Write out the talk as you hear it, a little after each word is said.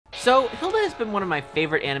So, Hilda has been one of my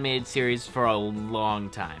favorite animated series for a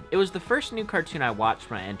long time. It was the first new cartoon I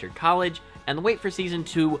watched when I entered college, and the wait for season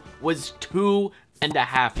 2 was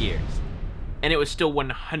 2.5 years. And it was still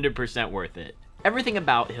 100% worth it. Everything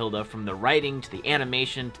about Hilda, from the writing, to the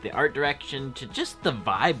animation, to the art direction, to just the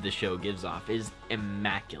vibe the show gives off, is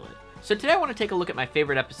immaculate. So today I want to take a look at my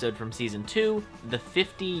favorite episode from season 2, The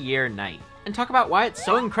 50-Year Night, and talk about why it's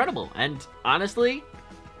so incredible, and honestly,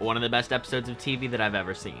 one of the best episodes of TV that I've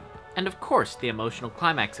ever seen. And of course, the emotional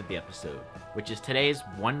climax of the episode, which is today's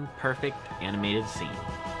one perfect animated scene.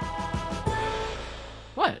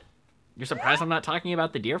 What? You're surprised I'm not talking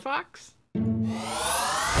about the deer fox?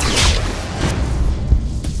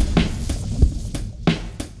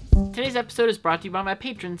 Today's episode is brought to you by my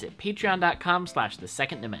patrons at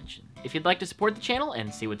patreon.com/theseconddimension. If you'd like to support the channel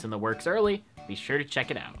and see what's in the works early, be sure to check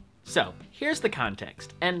it out. So, here's the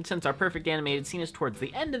context, and since our perfect animated scene is towards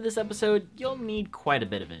the end of this episode, you'll need quite a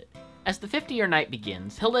bit of it. As the 50-year night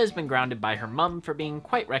begins, Hilda has been grounded by her mum for being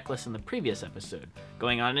quite reckless in the previous episode,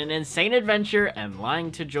 going on an insane adventure and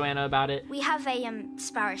lying to Joanna about it. We have a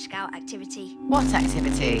Sparrow Scout activity. What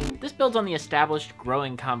activity? This builds on the established,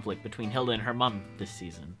 growing conflict between Hilda and her mum this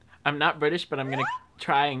season. I'm not British, but I'm gonna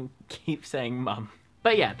try and keep saying mum.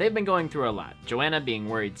 But yeah, they've been going through a lot. Joanna being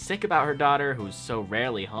worried sick about her daughter, who's so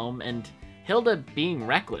rarely home, and Hilda being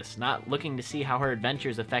reckless, not looking to see how her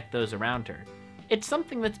adventures affect those around her. It's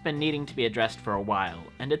something that's been needing to be addressed for a while,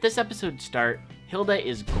 and at this episode's start, Hilda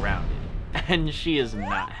is grounded, and she is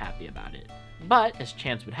not happy about it. But, as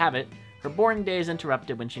chance would have it, her boring day is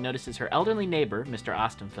interrupted when she notices her elderly neighbor, Mr.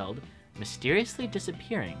 Ostenfeld, mysteriously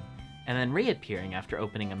disappearing, and then reappearing after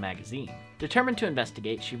opening a magazine. Determined to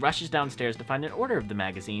investigate, she rushes downstairs to find an order of the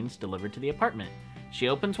magazines delivered to the apartment. She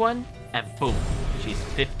opens one, and boom, she's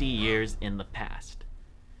 50 years in the past.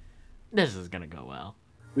 This is gonna go well.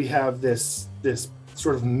 We have this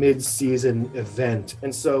sort of mid-season event,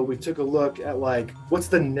 and so we took a look at like what's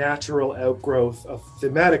the natural outgrowth of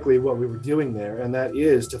thematically what we were doing there, and that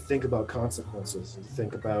is to think about consequences, and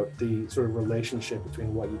think about the sort of relationship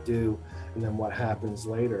between what you do and then what happens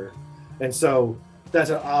later. And so that's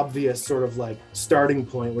an obvious sort of like starting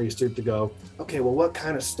point where you start to go, okay, well, what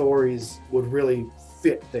kind of stories would really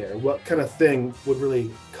fit there? What kind of thing would really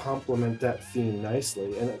complement that theme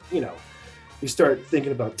nicely? And, you know, you start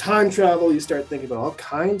thinking about time travel, you start thinking about all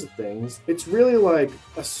kinds of things. It's really like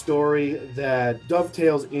a story that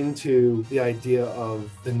dovetails into the idea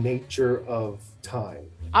of the nature of time.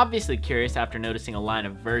 Obviously curious after noticing a line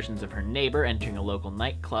of versions of her neighbor entering a local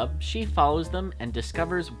nightclub, she follows them and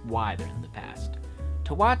discovers why they're in the past.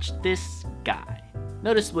 To watch this guy.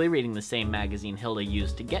 Noticeably reading the same magazine Hilda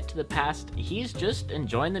used to get to the past, he's just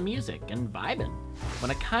enjoying the music and vibing. When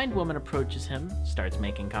a kind woman approaches him, starts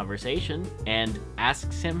making conversation, and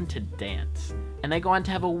asks him to dance. And they go on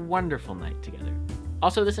to have a wonderful night together.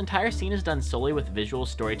 Also, this entire scene is done solely with visual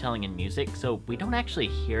storytelling and music, so we don't actually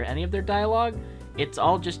hear any of their dialogue. It's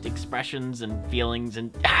all just expressions and feelings,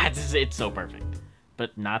 and it's so perfect.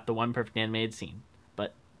 But not the one perfect animated scene,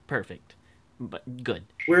 but perfect. But good.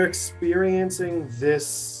 We're experiencing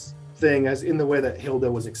this thing as in the way that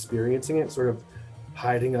Hilda was experiencing it, sort of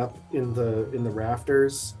hiding up in the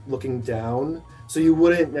rafters, looking down. So you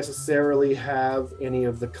wouldn't necessarily have any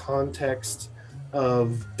of the context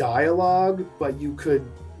of dialogue, but you could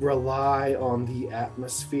rely on the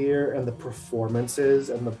atmosphere and the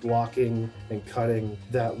performances and the blocking and cutting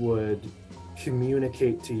that would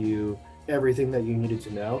communicate to you everything that you needed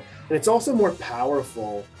to know. And it's also more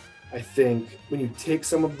powerful, I think, when you take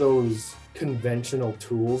some of those conventional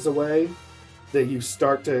tools away, that you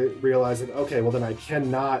start to realize that, okay, well then I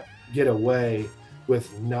cannot get away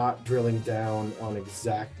with not drilling down on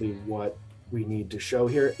exactly what we need to show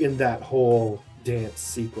here in that whole dance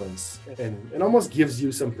sequence. And it almost gives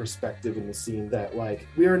you some perspective in the scene that like,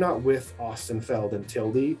 we are not with Ostenfeld and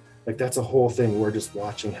Tildy. Like that's a whole thing we're just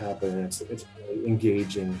watching happen, and it's a really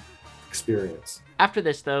engaging experience. After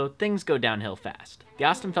this, though, things go downhill fast. The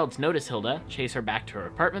Ostenfelds notice Hilda, chase her back to her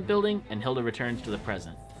apartment building, and Hilda returns to the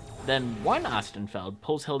present. Then one Ostenfeld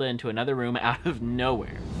pulls Hilda into another room out of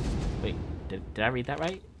nowhere. Wait, did I read that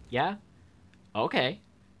right? Yeah? Okay.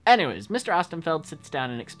 Anyways, Mr. Ostenfeld sits down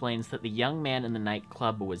and explains that the young man in the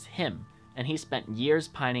nightclub was him, and he spent years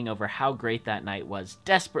pining over how great that night was,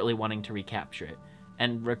 desperately wanting to recapture it,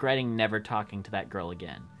 and regretting never talking to that girl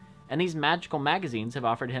again. And these magical magazines have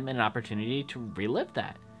offered him an opportunity to relive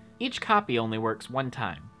that. Each copy only works one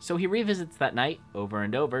time, so he revisits that night over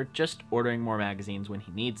and over, just ordering more magazines when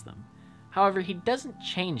he needs them. However, he doesn't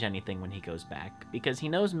change anything when he goes back, because he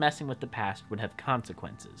knows messing with the past would have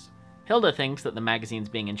consequences. Hilda thinks that the magazines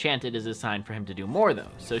being enchanted is a sign for him to do more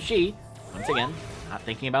though, so she, once again, not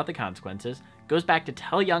thinking about the consequences, goes back to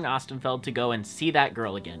tell young Ostenfeld to go and see that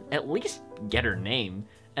girl again, at least get her name,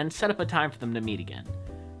 and set up a time for them to meet again.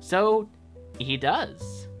 So he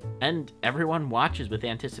does, and everyone watches with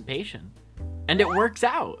anticipation. And it works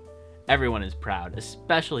out. Everyone is proud,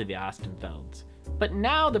 especially the Ostenfelds. But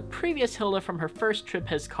now the previous Hilda from her first trip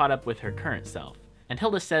has caught up with her current self, and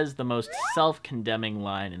Hilda says the most self-condemning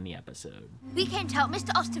line in the episode. We came to help Mr.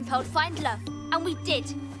 Ostenfeld find love, and we did,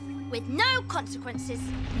 with no consequences.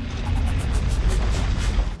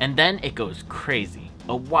 And then it goes crazy.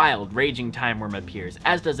 A wild, raging time worm appears,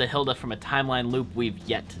 as does a Hilda from a timeline loop we've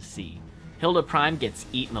yet to see. Hilda Prime gets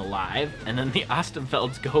eaten alive, and then the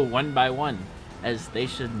Ostenfelds go one by one, as they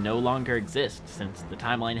should no longer exist since the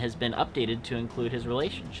timeline has been updated to include his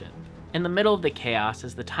relationship. In the middle of the chaos,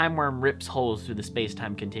 as the time worm rips holes through the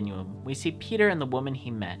space-time continuum, we see Peter and the woman he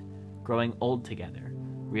met growing old together,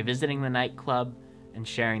 revisiting the nightclub, and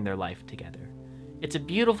sharing their life together. It's a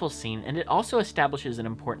beautiful scene, and it also establishes an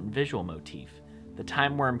important visual motif, the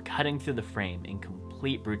time worm cutting through the frame in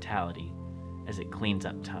complete brutality as it cleans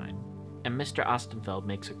up time. And Mr. Ostenfeld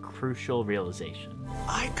makes a crucial realization.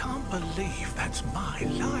 I can't believe that's my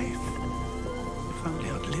life. If only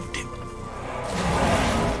I'd lived it.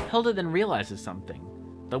 Hilda then realizes something.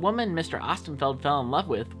 The woman Mr. Ostenfeld fell in love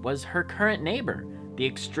with was her current neighbor, the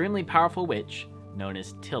extremely powerful witch known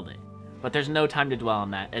as Tilde. But there's no time to dwell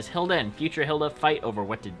on that, as Hilda and future Hilda fight over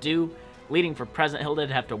what to do, leading for present Hilda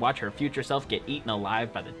to have to watch her future self get eaten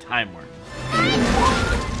alive by the time worm.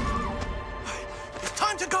 It's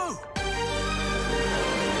time to go!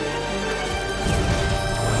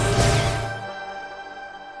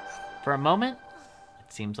 For a moment,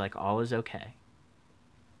 it seems like all is okay.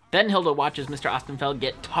 Then Hilda watches Mr. Ostenfeld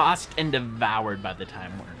get tossed and devoured by the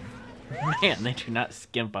time worm. Man, they do not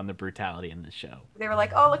skimp on the brutality in this show. They were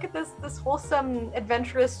like, oh, look at this wholesome,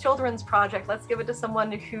 adventurous children's project. Let's give it to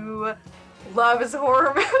someone who loves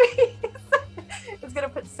horror movies. It's gonna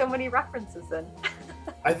put so many references in.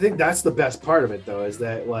 I think that's the best part of it, though, is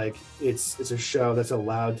that like it's a show that's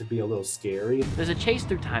allowed to be a little scary. There's a chase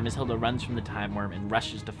through time as Hilda runs from the time worm and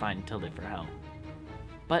rushes to find Tilde for help.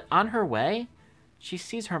 But on her way, she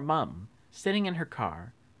sees her mum sitting in her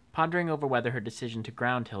car, pondering over whether her decision to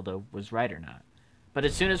ground Hilda was right or not. But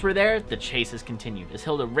as soon as we're there, the chase is continued as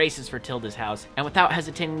Hilda races for Tilda's house, and without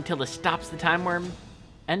hesitating, Tilda stops the time worm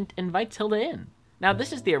and invites Hilda in. Now,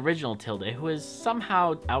 this is the original Tilde, who is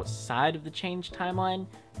somehow outside of the changed timeline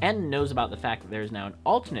and knows about the fact that there is now an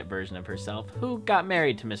alternate version of herself who got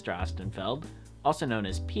married to Mr. Ostenfeld, also known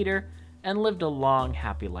as Peter, and lived a long,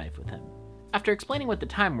 happy life with him. After explaining what the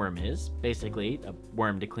time worm is, basically a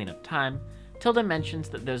worm to clean up time, Tilda mentions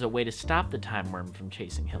that there's a way to stop the time worm from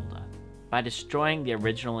chasing Hilda, by destroying the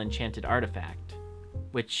original enchanted artifact,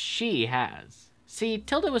 which she has. See,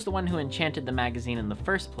 Tilda was the one who enchanted the magazine in the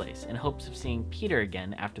first place in hopes of seeing Peter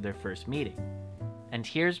again after their first meeting. And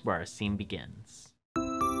here's where our scene begins.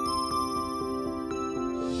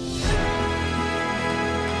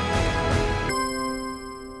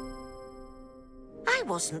 I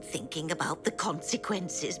wasn't thinking about the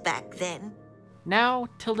consequences back then. Now,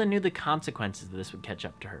 Tilda knew the consequences that this would catch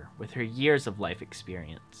up to her, with her years of life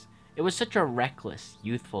experience. It was such a reckless,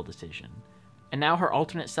 youthful decision. And now her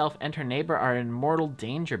alternate self and her neighbor are in mortal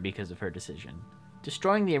danger because of her decision.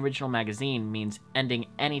 Destroying the original magazine means ending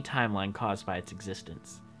any timeline caused by its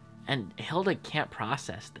existence. And Hilda can't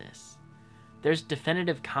process this. There's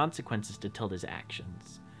definitive consequences to Tilda's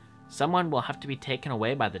actions. Someone will have to be taken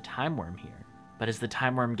away by the time worm here. But as the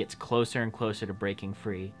time worm gets closer and closer to breaking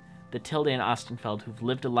free, the Tilde and Ostenfeld who've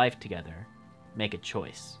lived a life together make a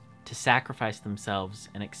choice to sacrifice themselves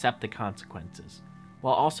and accept the consequences,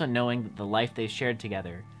 while also knowing that the life they've shared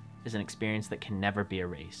together is an experience that can never be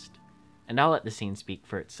erased. And I'll let the scene speak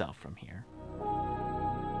for itself from here.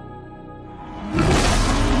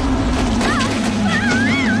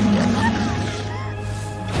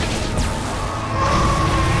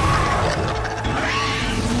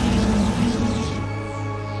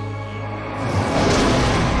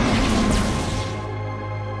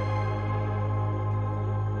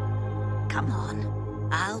 Come on,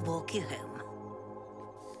 I'll walk you home.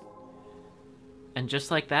 And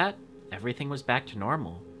just like that, everything was back to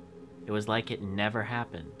normal. It was like it never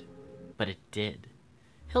happened. But it did.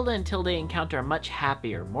 Hilda and Tilde encounter a much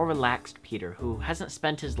happier, more relaxed Peter who hasn't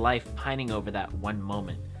spent his life pining over that one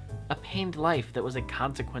moment. A pained life that was a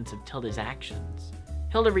consequence of Tilda's actions.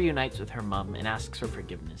 Hilda reunites with her mum and asks for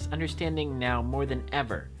forgiveness, understanding now more than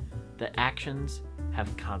ever that actions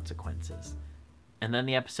have consequences. And then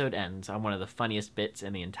the episode ends on one of the funniest bits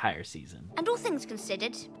in the entire season. And all things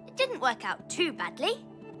considered, it didn't work out too badly.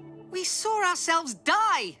 We saw ourselves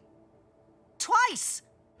die. twice.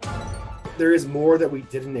 There is more that we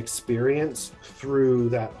didn't experience through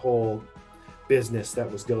that whole business that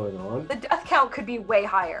was going on. The death count could be way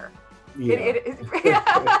higher. Yeah.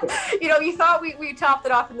 You know, you thought we topped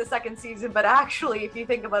it off in the second season, but actually, if you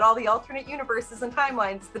think about all the alternate universes and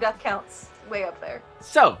timelines, the death count's way up there.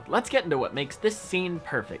 So, let's get into what makes this scene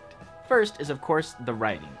perfect. First is, of course, the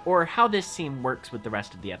writing, or how this scene works with the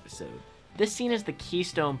rest of the episode. This scene is the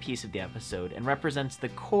keystone piece of the episode and represents the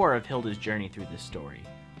core of Hilda's journey through this story,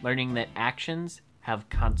 learning that actions have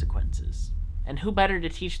consequences. And who better to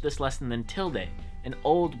teach this lesson than Tilde, an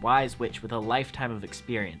old wise witch with a lifetime of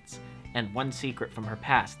experience, and one secret from her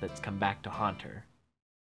past that's come back to haunt her.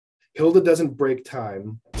 Hilda doesn't break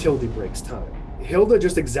time, Tilde breaks time. Hilda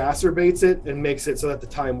just exacerbates it and makes it so that the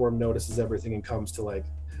time worm notices everything and comes to like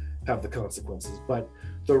have the consequences. But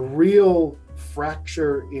the real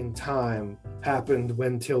fracture in time happened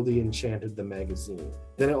when Tilde enchanted the magazine.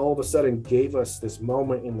 Then it all of a sudden gave us this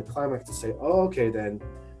moment in the climax to say, oh, okay, then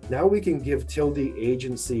now we can give Tilde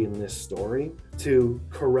agency in this story to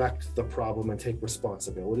correct the problem and take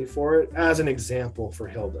responsibility for it as an example for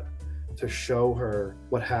Hilda, to show her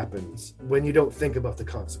what happens when you don't think about the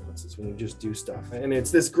consequences, when you just do stuff. And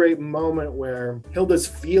it's this great moment where Hilda's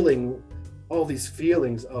feeling all these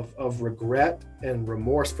feelings of regret and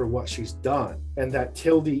remorse for what she's done, and that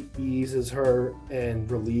Tilde eases her and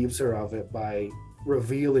relieves her of it by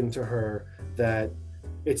revealing to her that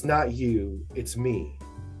it's not you, it's me.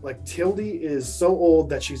 Like, Tilde is so old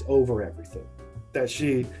that she's over everything. That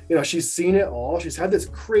she, you know, she's seen it all. She's had this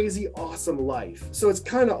crazy, awesome life. So it's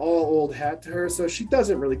kind of all old hat to her. So she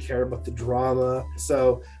doesn't really care about the drama.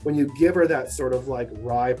 So when you give her that sort of like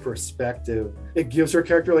wry perspective, it gives her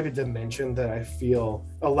character like a dimension that I feel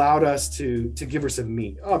allowed us to give her some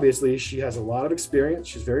meat. Obviously, she has a lot of experience.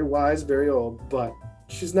 She's very wise, very old, but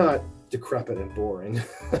she's not decrepit and boring.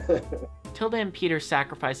 Tilde and Peter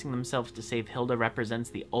sacrificing themselves to save Hilda represents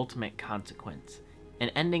the ultimate consequence, an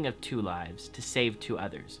ending of two lives to save two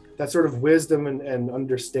others. That sort of wisdom and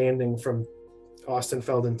understanding from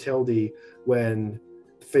Ostenfeld and Tilde when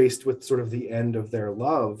faced with sort of the end of their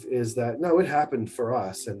love is that, no, it happened for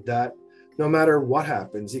us, and that no matter what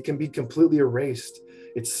happens, it can be completely erased.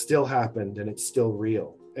 It still happened and it's still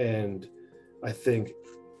real. And I think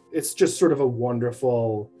it's just sort of a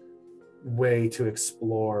wonderful way to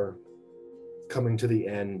explore coming to the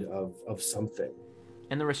end of something.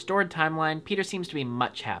 In the restored timeline, Peter seems to be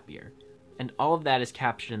much happier, and all of that is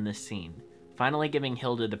captured in this scene, finally giving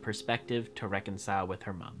Hilda the perspective to reconcile with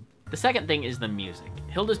her mom. The second thing is the music.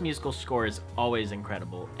 Hilda's musical score is always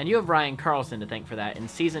incredible, and you have Ryan Carlson to thank for that in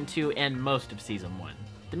Season 2 and most of Season 1.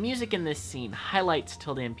 The music in this scene highlights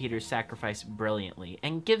Tilde and Peter's sacrifice brilliantly,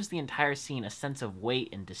 and gives the entire scene a sense of weight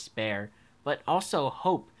and despair, but also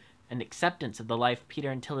hope and acceptance of the life Peter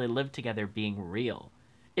and Tilde lived together being real.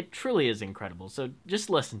 It truly is incredible, so just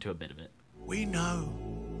listen to a bit of it. We know,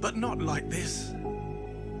 but not like this.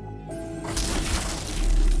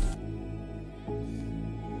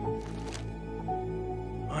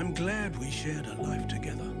 I'm glad we shared a life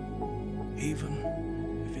together,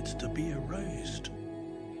 even if it's to be erased.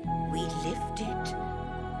 We lived it.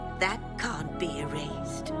 That can't be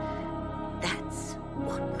erased. That's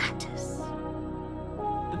what matters.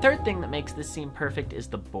 The third thing that makes this scene perfect is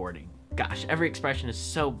the boarding. Gosh, every expression is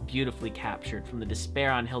so beautifully captured, from the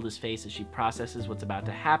despair on Hilda's face as she processes what's about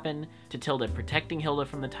to happen, to Tilde protecting Hilda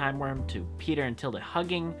from the time worm, to Peter and Tilde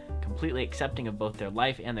hugging, completely accepting of both their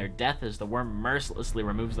life and their death as the worm mercilessly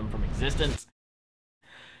removes them from existence.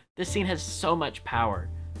 This scene has so much power,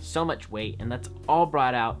 so much weight, and that's all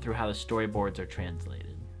brought out through how the storyboards are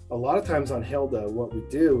translated. A lot of times on Hilda, what we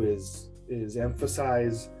do is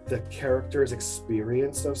emphasize the character's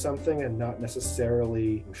experience of something and not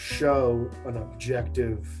necessarily show an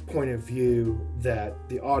objective point of view that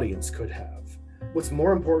the audience could have. What's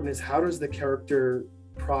more important is, how does the character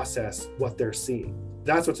process what they're seeing?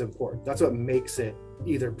 That's what's important. That's what makes it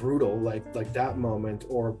either brutal, like that moment,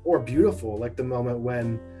 or beautiful, like the moment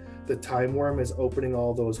when the time worm is opening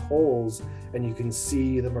all those holes and you can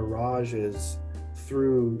see the mirages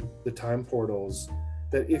through the time portals.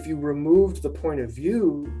 That if you removed the point of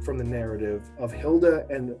view from the narrative of Hilda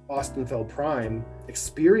and Ostenfeld Prime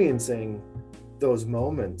experiencing those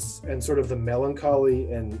moments and sort of the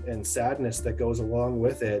melancholy and sadness that goes along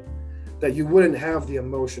with it, that you wouldn't have the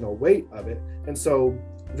emotional weight of it. And so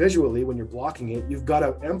visually, when you're blocking it, you've got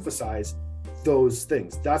to emphasize those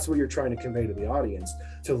things. That's what you're trying to convey to the audience,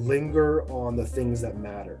 to linger on the things that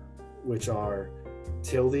matter, which are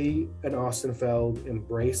Tilde and Ostenfeld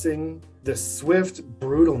embracing the swift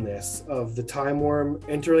brutalness of the time worm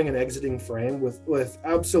entering and exiting frame with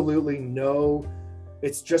absolutely no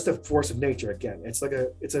it's just a force of nature again. It's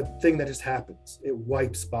a thing that just happens. It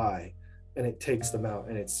wipes by and it takes them out,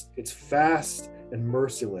 and it's fast and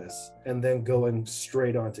merciless, and then going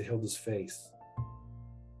straight onto Hilda's face.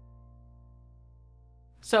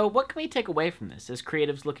 So what can we take away from this as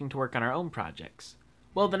creatives looking to work on our own projects?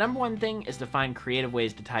 Well, the number one thing is to find creative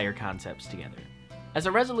ways to tie your concepts together. As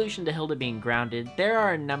a resolution to Hilda being grounded, there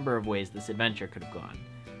are a number of ways this adventure could have gone.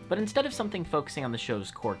 But instead of something focusing on the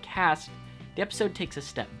show's core cast, the episode takes a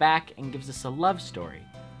step back and gives us a love story,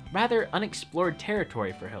 rather unexplored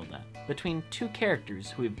territory for Hilda, between two characters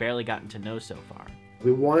who we've barely gotten to know so far.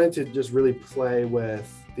 We wanted to just really play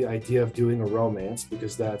with the idea of doing a romance,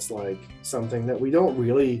 because that's like something that we don't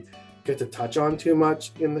really get to touch on too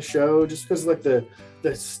much in the show, just because like the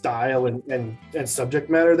style and subject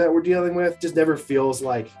matter that we're dealing with just never feels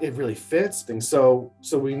like it really fits things. So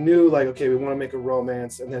we knew like, okay, we want to make a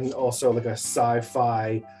romance and then also like a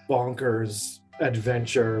sci-fi bonkers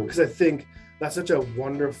adventure, because I think that's such a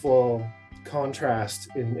wonderful contrast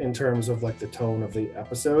in terms of like the tone of the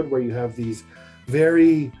episode, where you have these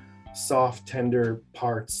very soft, tender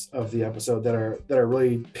parts of the episode that are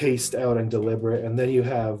really paced out and deliberate, and then you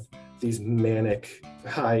have these manic,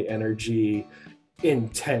 high energy,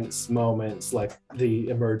 intense moments like the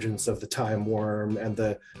emergence of the time worm and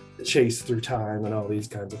the chase through time and all these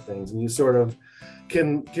kinds of things, and you sort of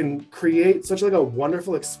can create such like a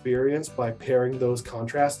wonderful experience by pairing those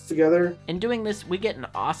contrasts together. In doing this, we get an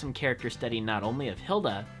awesome character study not only of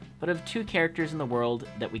Hilda, but of two characters in the world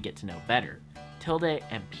that we get to know better, Tilde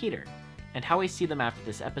and Peter, and how we see them after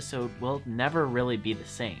this episode will never really be the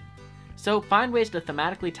same. So find ways to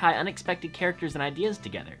thematically tie unexpected characters and ideas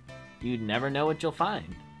together. You'd never know what you'll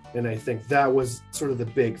find. And I think that was sort of the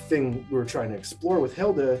big thing we were trying to explore with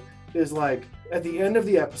Hilda, is like at the end of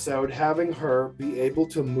the episode, having her be able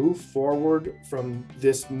to move forward from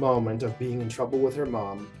this moment of being in trouble with her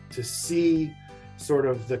mom to see sort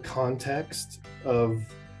of the context of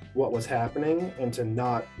what was happening, and to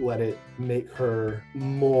not let it make her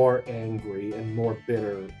more angry and more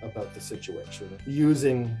bitter about the situation.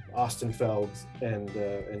 Using Ostenfeld's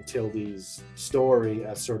and Tilde's story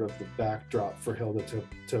as sort of the backdrop for Hilda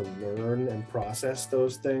to learn and process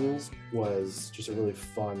those things was just a really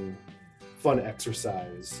fun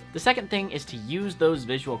exercise. The second thing is to use those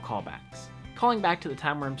visual callbacks. Calling back to the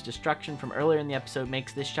Time Worm's destruction from earlier in the episode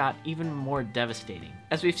makes this shot even more devastating,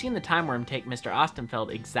 as we've seen the Time Worm take Mr.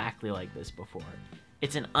 Ostenfeld exactly like this before.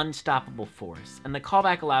 It's an unstoppable force, and the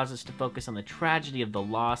callback allows us to focus on the tragedy of the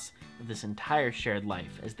loss of this entire shared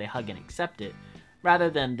life as they hug and accept it,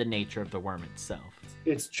 rather than the nature of the worm itself.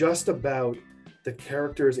 It's just about the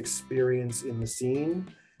character's experience in the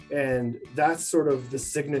scene, and that's sort of the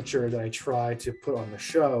signature that I try to put on the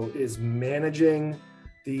show, is managing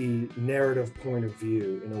the narrative point of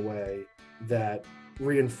view in a way that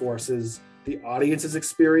reinforces the audience's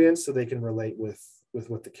experience so they can relate with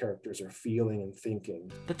what the characters are feeling and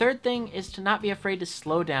thinking. The third thing is to not be afraid to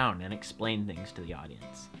slow down and explain things to the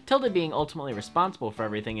audience. Tilde being ultimately responsible for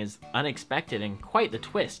everything is unexpected and quite the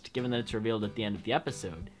twist, given that it's revealed at the end of the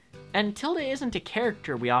episode. And Tilde isn't a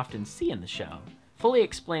character we often see in the show. Fully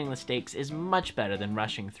explaining the stakes is much better than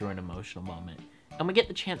rushing through an emotional moment. And we get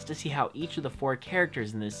the chance to see how each of the four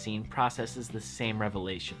characters in this scene processes the same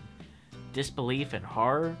revelation: disbelief and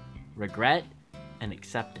horror, regret, and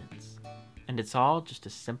acceptance. And it's all just a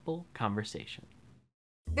simple conversation.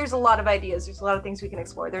 There's a lot of ideas, there's a lot of things we can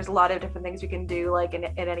explore, there's a lot of different things we can do like in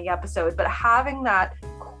any episode, but having that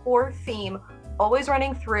core theme always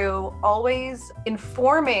running through, always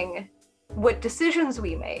informing what decisions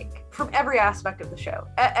we make from every aspect of the show.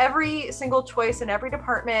 Every single choice in every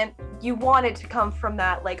department, you want it to come from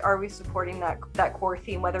that, like, are we supporting that core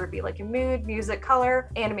theme, whether it be like in mood, music, color,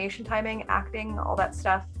 animation, timing, acting, all that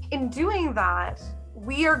stuff. In doing that,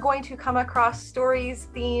 we are going to come across stories,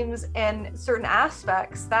 themes, and certain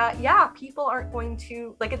aspects that, yeah, people aren't going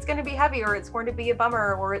to, like, it's going to be heavy, or it's going to be a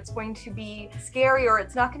bummer, or it's going to be scary, or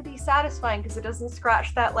it's not going to be satisfying because it doesn't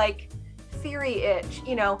scratch that, like, theory itch,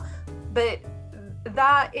 you know. But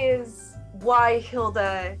that is why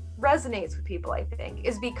Hilda resonates with people, I think,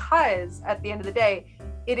 is because at the end of the day,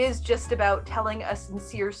 it is just about telling a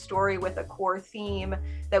sincere story with a core theme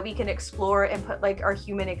that we can explore and put like our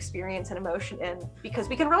human experience and emotion in, because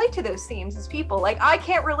we can relate to those themes as people. Like, I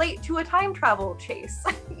can't relate to a time travel chase,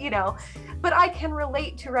 you know, but I can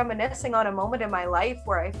relate to reminiscing on a moment in my life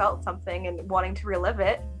where I felt something and wanting to relive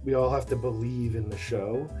it. We all have to believe in the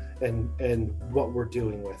show and what we're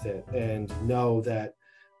doing with it, and know that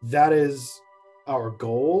that is our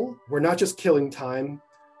goal. We're not just killing time,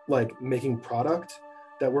 like making product,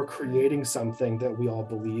 that we're creating something that we all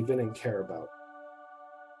believe in and care about.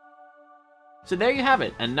 So there you have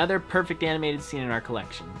it, another perfect animated scene in our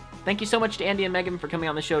collection. Thank you so much to Andy and Megan for coming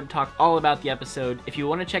on the show to talk all about the episode. If you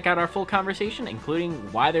want to check out our full conversation, including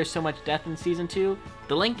why there's so much death in Season 2,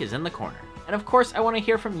 the link is in the corner. And of course, I want to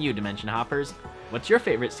hear from you, Dimension Hoppers. What's your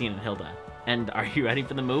favorite scene in Hilda? And are you ready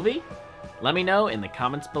for the movie? Let me know in the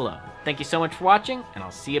comments below. Thank you so much for watching, and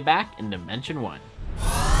I'll see you back in Dimension 1.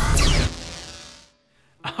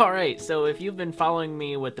 Alright, so if you've been following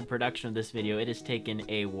me with the production of this video, it has taken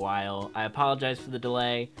a while. I apologize for the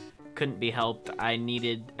delay. Couldn't be helped. I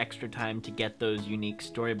needed extra time to get those unique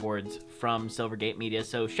storyboards from Silvergate Media,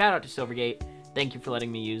 so shout out to Silvergate. Thank you for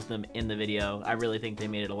letting me use them in the video. I really think they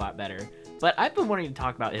made it a lot better. But I've been wanting to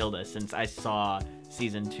talk about Hilda since I saw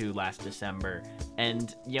Season 2 last December,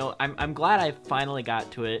 and you know, I'm glad I finally got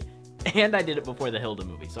to it, and I did it before the Hilda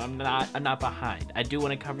movie, so I'm not behind. I do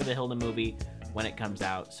want to cover the Hilda movie when it comes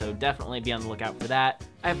out, so definitely be on the lookout for that.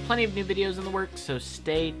 I have plenty of new videos in the works, so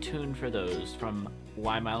stay tuned for those, from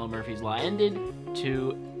Why Milo Murphy's Law Ended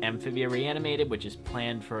to Amphibia Reanimated, which is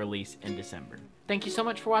planned for release in December. Thank you so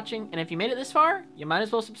much for watching, and if you made it this far, you might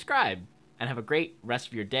as well subscribe, and have a great rest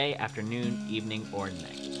of your day, afternoon, evening, or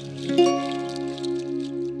night.